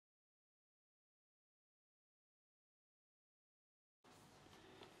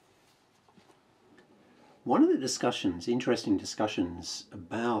One of the discussions, interesting discussions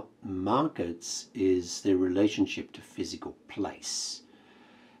about markets is their relationship to physical place.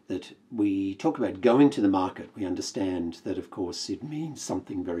 That we talk about going to the market, we understand that of course it means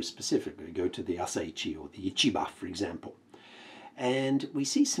something very specific. We go to the asaichi or the ichiba, for example. And we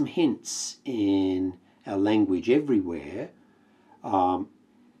see some hints in our language everywhere that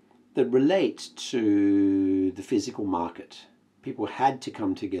relate to the physical market. People had to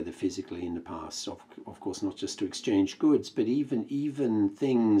come together physically in the past, of course, not just to exchange goods, but even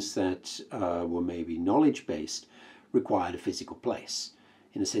things that were maybe knowledge-based required a physical place.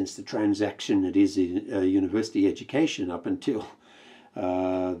 In a sense, the transaction that is in university education up until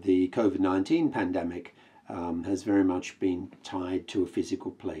the COVID-19 pandemic has very much been tied to a physical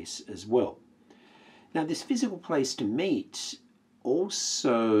place as well. Now, this physical place to meet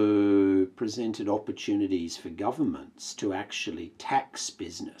also presented opportunities for governments to actually tax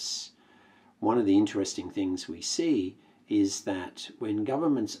business. One of the interesting things we see is that when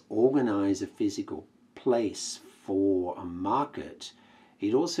governments organize a physical place for a market,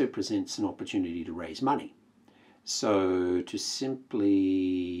 it also presents an opportunity to raise money. So to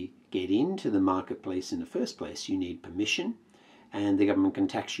simply get into the marketplace in the first place, you need permission, and the government can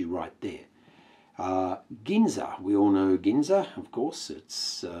tax you right there. Ginza, we all know Ginza, of course.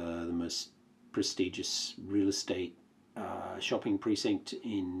 It's the most prestigious real estate shopping precinct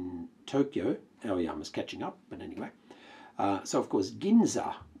in Tokyo. Aoyama's catching up, but anyway. So of course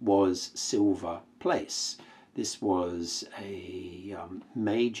Ginza was Silver Place. This was a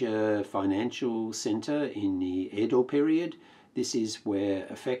major financial center in the Edo period. This is where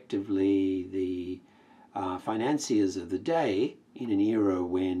effectively the financiers of the day, in an era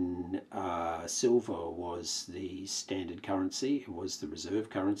when silver was the standard currency, it was the reserve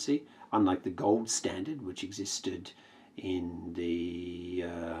currency, unlike the gold standard which existed in the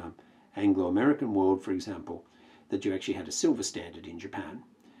Anglo-American world, for example, that you actually had a silver standard in Japan.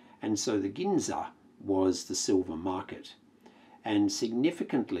 And so the Ginza was the silver market. And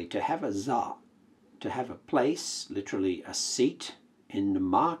significantly, to have a za, to have a place, literally a seat in the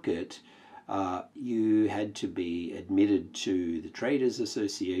market, you had to be admitted to the Traders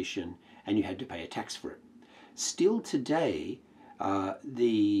Association and you had to pay a tax for it. Still today,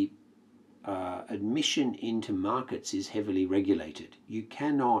 the admission into markets is heavily regulated. You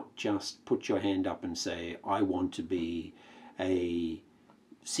cannot just put your hand up and say, I want to be a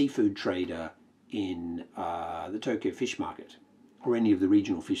seafood trader in the Tokyo fish market, or any of the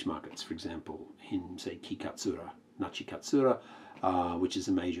regional fish markets, for example, in, say, Kikatsura, Nachikatsura, which is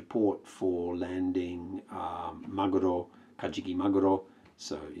a major port for landing maguro, kajiki maguro,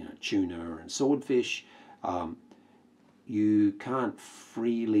 so tuna and swordfish. You can't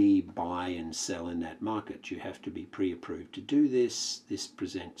freely buy and sell in that market. You have to be pre-approved to do this. This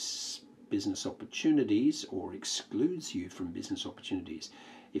presents business opportunities or excludes you from business opportunities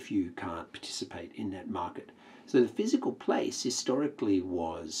if you can't participate in that market. So the physical place historically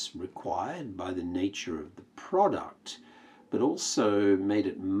was required by the nature of the product, but also made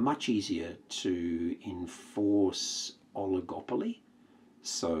it much easier to enforce oligopoly,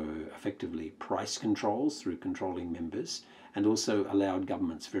 so effectively price controls through controlling members, and also allowed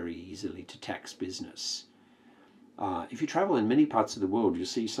governments very easily to tax business. If you travel in many parts of the world, you'll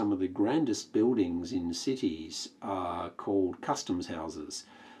see some of the grandest buildings in cities are called customs houses.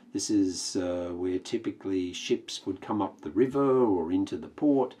 This is where typically ships would come up the river or into the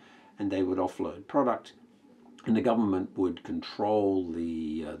port and they would offload product, and the government would control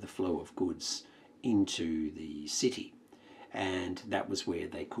the flow of goods into the city, and that was where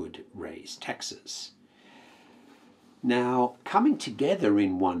they could raise taxes. Now, coming together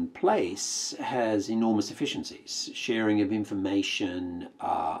in one place has enormous efficiencies. Sharing of information,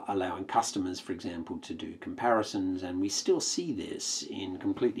 allowing customers, for example, to do comparisons, and we still see this in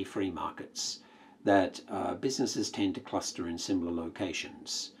completely free markets, that businesses tend to cluster in similar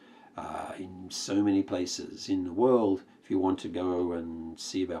locations. In so many places in the world, if you want to go and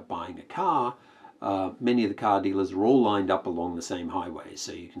see about buying a car, many of the car dealers are all lined up along the same highway,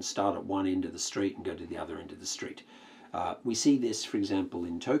 so you can start at one end of the street and go to the other end of the street. We see this, for example,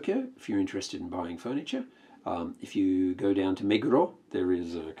 in Tokyo, if you're interested in buying furniture. If you go down to Meguro, there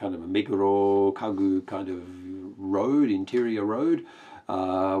is a kind of a Meguro Kagu kind of road, interior road,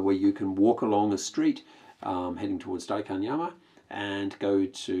 where you can walk along a street heading towards Daikanyama and go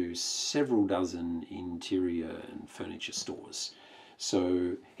to several dozen interior and furniture stores.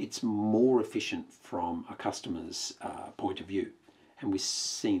 So it's more efficient from a customer's point of view. And we've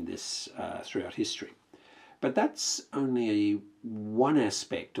seen this throughout history. But that's only one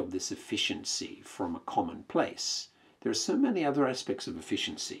aspect of this efficiency from a common place. There are so many other aspects of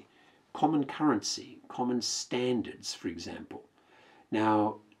efficiency. common currency, common standards, for example.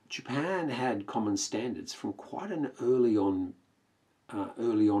 Now, Japan had common standards from quite an early on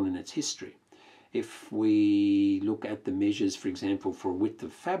in its history. If we look at the measures, for example, for a width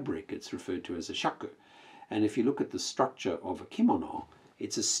of fabric, it's referred to as a shaku. And if you look at the structure of a kimono,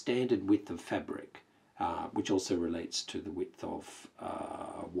 it's a standard width of fabric, which also relates to the width of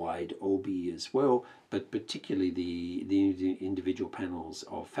wide obi as well, but particularly the individual panels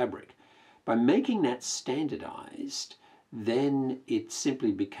of fabric. By making that standardized, then it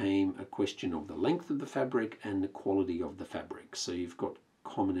simply became a question of the length of the fabric and the quality of the fabric. So you've got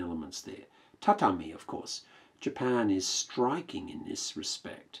common elements there. Tatami, of course. Japan is striking in this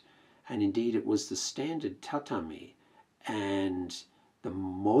respect. And indeed, it was the standard tatami and the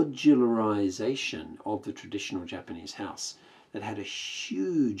modularization of the traditional Japanese house that had a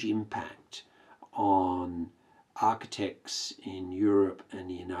huge impact on architects in Europe and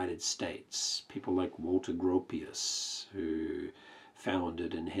the United States. People like Walter Gropius, who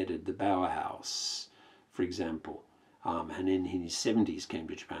founded and headed the Bauhaus, for example, and in his 70s came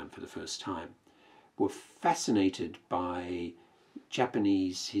to Japan for the first time, were fascinated by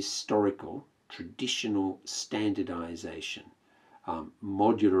Japanese historical, traditional standardization,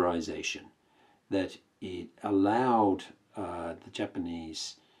 modularization, that it allowed the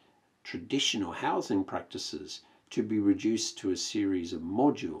Japanese traditional housing practices to be reduced to a series of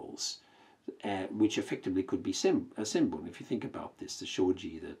modules which effectively could be assembled. If you think about this, the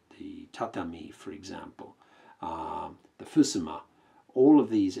shoji, the tatami, for example, the fusuma, all of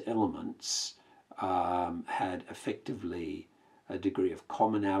these elements had effectively a degree of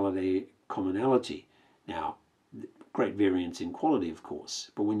commonality. Now, great variance in quality, of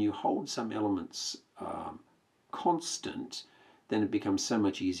course, but when you hold some elements constant, then it becomes so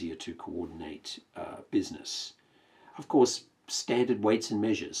much easier to coordinate business. Of course, standard weights and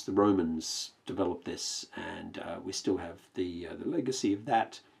measures. The Romans developed this, and we still have the legacy of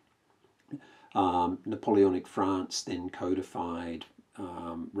that. Napoleonic France then codified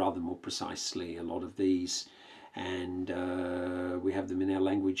rather more precisely a lot of these, and we have them in our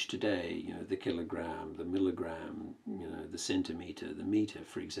language today. You know, the kilogram, the milligram, you know, the centimeter, the meter,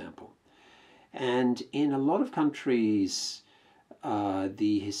 for example. And in a lot of countries,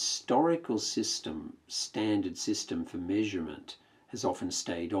 the historical system, standard system for measurement, has often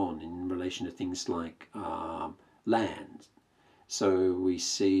stayed on in relation to things like land. So we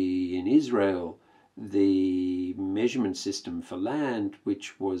see in Israel the measurement system for land,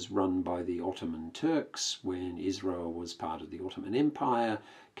 which was run by the Ottoman Turks when Israel was part of the Ottoman Empire,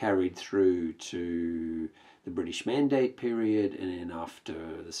 carried through to the British Mandate period, and then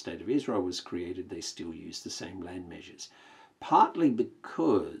after the State of Israel was created, they still used the same land measures. Partly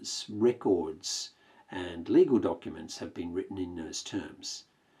because records and legal documents have been written in those terms.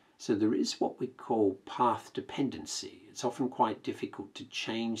 So there is what we call path dependency. It's often quite difficult to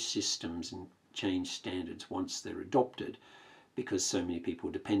change systems and change standards once they're adopted because so many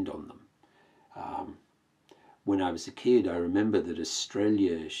people depend on them. When I was a kid, I remember that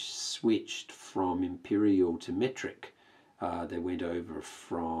Australia switched from imperial to metric. They went over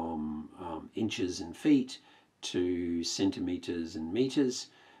from inches and feet to centimeters and meters,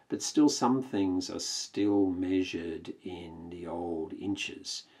 but still some things are still measured in the old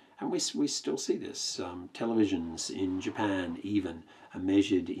inches. And we still see this. Televisions in Japan even are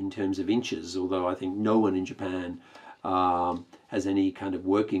measured in terms of inches, although I think no one in Japan has any kind of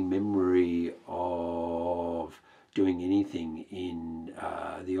working memory of doing anything in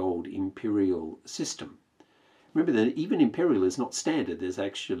the old imperial system. Remember that even imperial is not standard. There's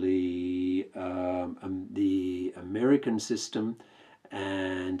actually the American system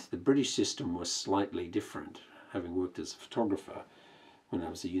and the British system was slightly different. Having worked as a photographer when I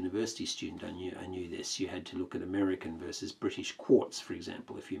was a university student, I knew this. You had to look at American versus British quartz, for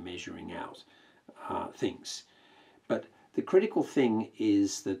example, if you're measuring out things. But the critical thing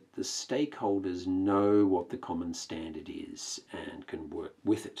is that the stakeholders know what the common standard is and can work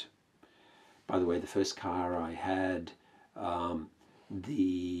with it. By the way, the first car I had,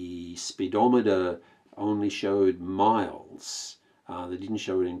 the speedometer only showed miles. They didn't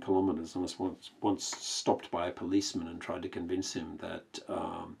show it in kilometers. I was once stopped by a policeman and tried to convince him that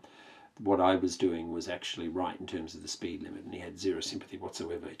what I was doing was actually right in terms of the speed limit, and he had zero sympathy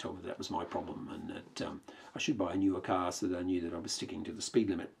whatsoever. He told me that was my problem and that I should buy a newer car so that I knew that I was sticking to the speed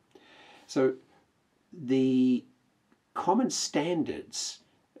limit. So the common standards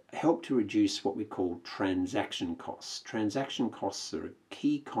help to reduce what we call transaction costs. Transaction costs are a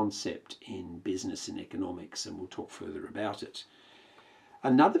key concept in business and economics, and we'll talk further about it.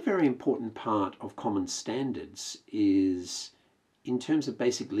 Another very important part of common standards is in terms of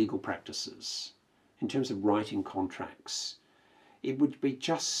basic legal practices, in terms of writing contracts, it would be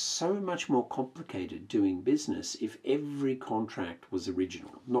just so much more complicated doing business if every contract was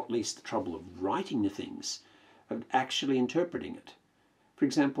original, not least the trouble of writing the things, of actually interpreting it. For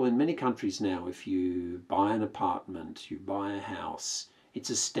example, in many countries now, if you buy an apartment, you buy a house, it's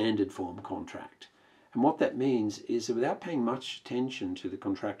a standard form contract. And what that means is that without paying much attention to the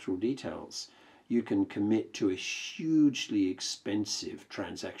contractual details, you can commit to a hugely expensive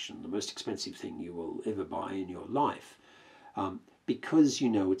transaction, the most expensive thing you will ever buy in your life, because you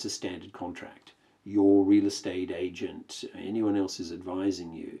know it's a standard contract. Your real estate agent, anyone else who's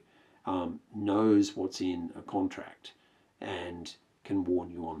advising you, knows what's in a contract and can warn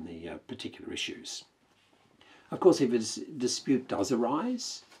you on the particular issues. Of course, if a dispute does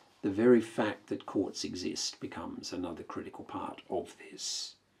arise, the very fact that courts exist becomes another critical part of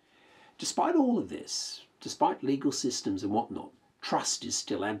this. Despite all of this, despite legal systems and whatnot, trust is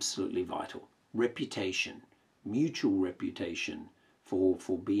still absolutely vital. Reputation, mutual reputation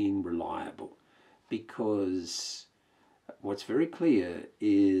for being reliable. Because what's very clear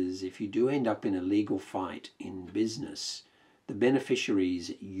is if you do end up in a legal fight in business, the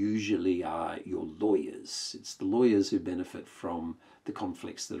beneficiaries usually are your lawyers. It's the lawyers who benefit from the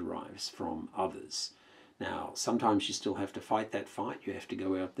conflicts that arise from others. Now, sometimes you still have to fight that fight. You have to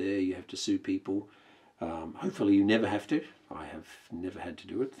go out there, you have to sue people. Hopefully you never have to. I have never had to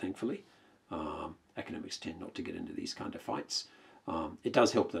do it, thankfully. Academics tend not to get into these kind of fights. It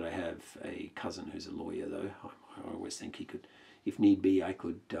does help that I have a cousin who's a lawyer, though. I always think he could, if need be, I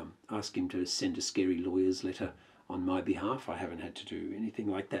could ask him to send a scary lawyer's letter on my behalf. I haven't had to do anything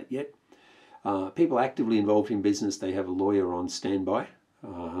like that yet. People actively involved in business, they have a lawyer on standby.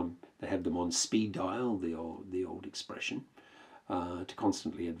 They have them on speed dial, the old expression, to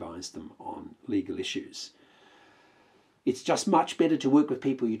constantly advise them on legal issues. It's just much better to work with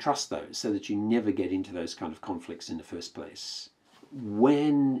people you trust, though, so that you never get into those kind of conflicts in the first place.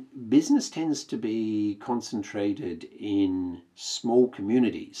 When business tends to be concentrated in small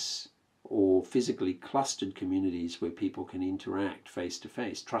communities or physically clustered communities where people can interact face to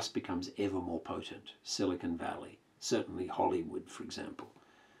face, trust becomes ever more potent. Silicon Valley, certainly Hollywood, for example.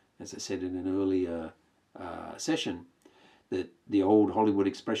 As I said in an earlier session, that the old Hollywood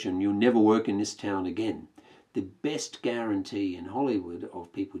expression, "you'll never work in this town again." The best guarantee in Hollywood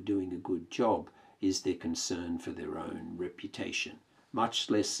of people doing a good job is their concern for their own reputation, much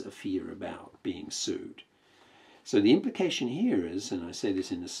less a fear about being sued. So the implication here is, and I say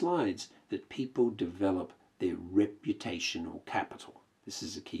this in the slides, that people develop their reputational capital. This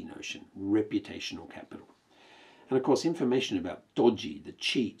is a key notion, reputational capital. And of course, information about dodgy, the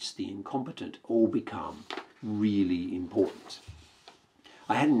cheats, the incompetent, all become really important.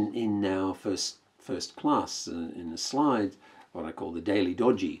 I had in our first class in the slides what I call the Daily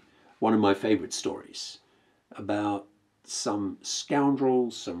Dodgy, one of my favorite stories about some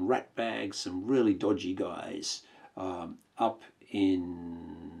scoundrels, some ratbags, some really dodgy guys up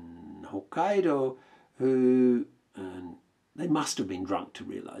in Hokkaido who, and they must have been drunk to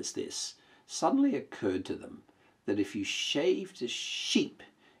realize this, suddenly occurred to them that if you shaved a sheep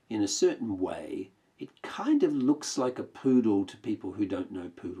in a certain way, it kind of looks like a poodle to people who don't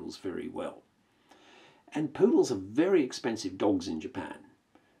know poodles very well. And poodles are very expensive dogs in Japan.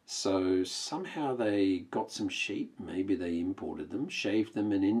 So somehow they got some sheep, maybe they imported them, shaved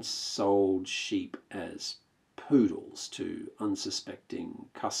them, and then sold sheep as poodles to unsuspecting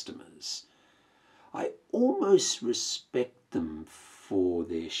customers. I almost respect them for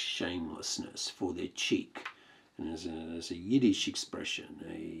their shamelessness, for their cheek. And there's a Yiddish expression,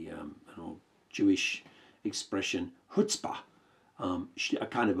 an old Jewish expression, chutzpah, a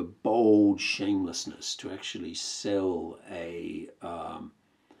kind of a bold shamelessness to actually sell a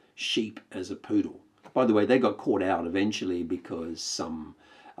sheep as a poodle. By the way, they got caught out eventually because some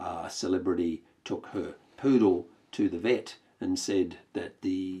celebrity took her poodle to the vet and said that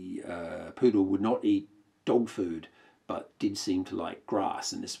the poodle would not eat dog food but did seem to like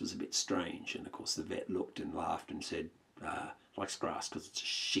grass, and this was a bit strange. And of course the vet looked and laughed and said, likes grass because it's a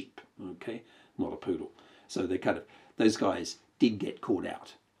sheep, okay, not a poodle. So they those guys did get caught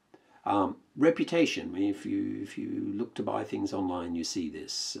out. Reputation, I mean, if you look to buy things online, you see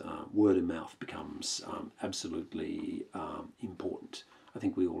this. Word of mouth becomes absolutely important. I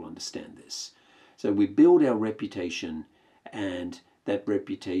think we all understand this. So we build our reputation, and that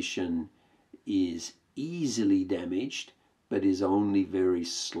reputation is easily damaged, but is only very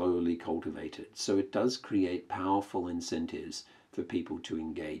slowly cultivated. So it does create powerful incentives for people to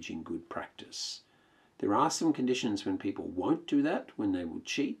engage in good practice. There are some conditions when people won't do that, when they will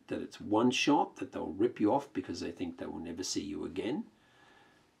cheat, that it's one shot, that they'll rip you off because they think they will never see you again.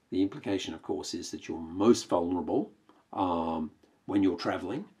 The implication, of course, is that you're most vulnerable when you're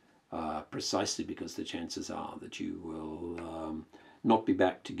traveling, precisely because the chances are that you will not be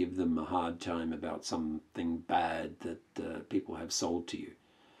back to give them a hard time about something bad that people have sold to you.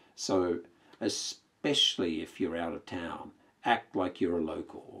 So especially if you're out of town, act like you're a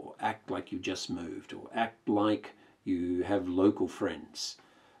local, or act like you just moved, or act like you have local friends.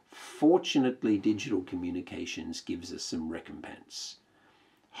 Fortunately, digital communications gives us some recompense.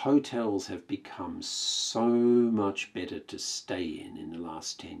 Hotels have become so much better to stay in the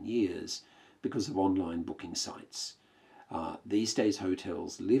last 10 years because of online booking sites. These days,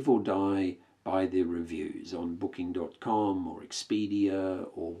 hotels live or die by their reviews on booking.com or Expedia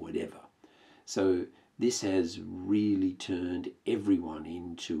or whatever. So this has really turned everyone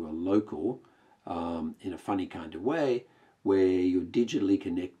into a local in a funny kind of way, where you're digitally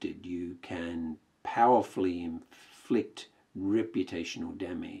connected. You can powerfully inflict reputational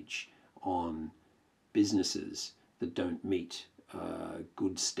damage on businesses that don't meet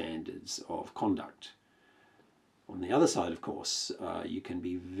good standards of conduct. On the other side, of course, you can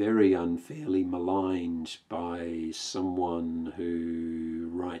be very unfairly maligned by someone who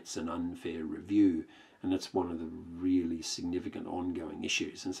writes an unfair review, and that's one of the really significant ongoing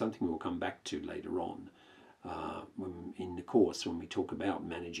issues, and something we'll come back to later on in the course when we talk about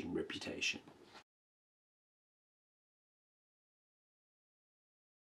managing reputation.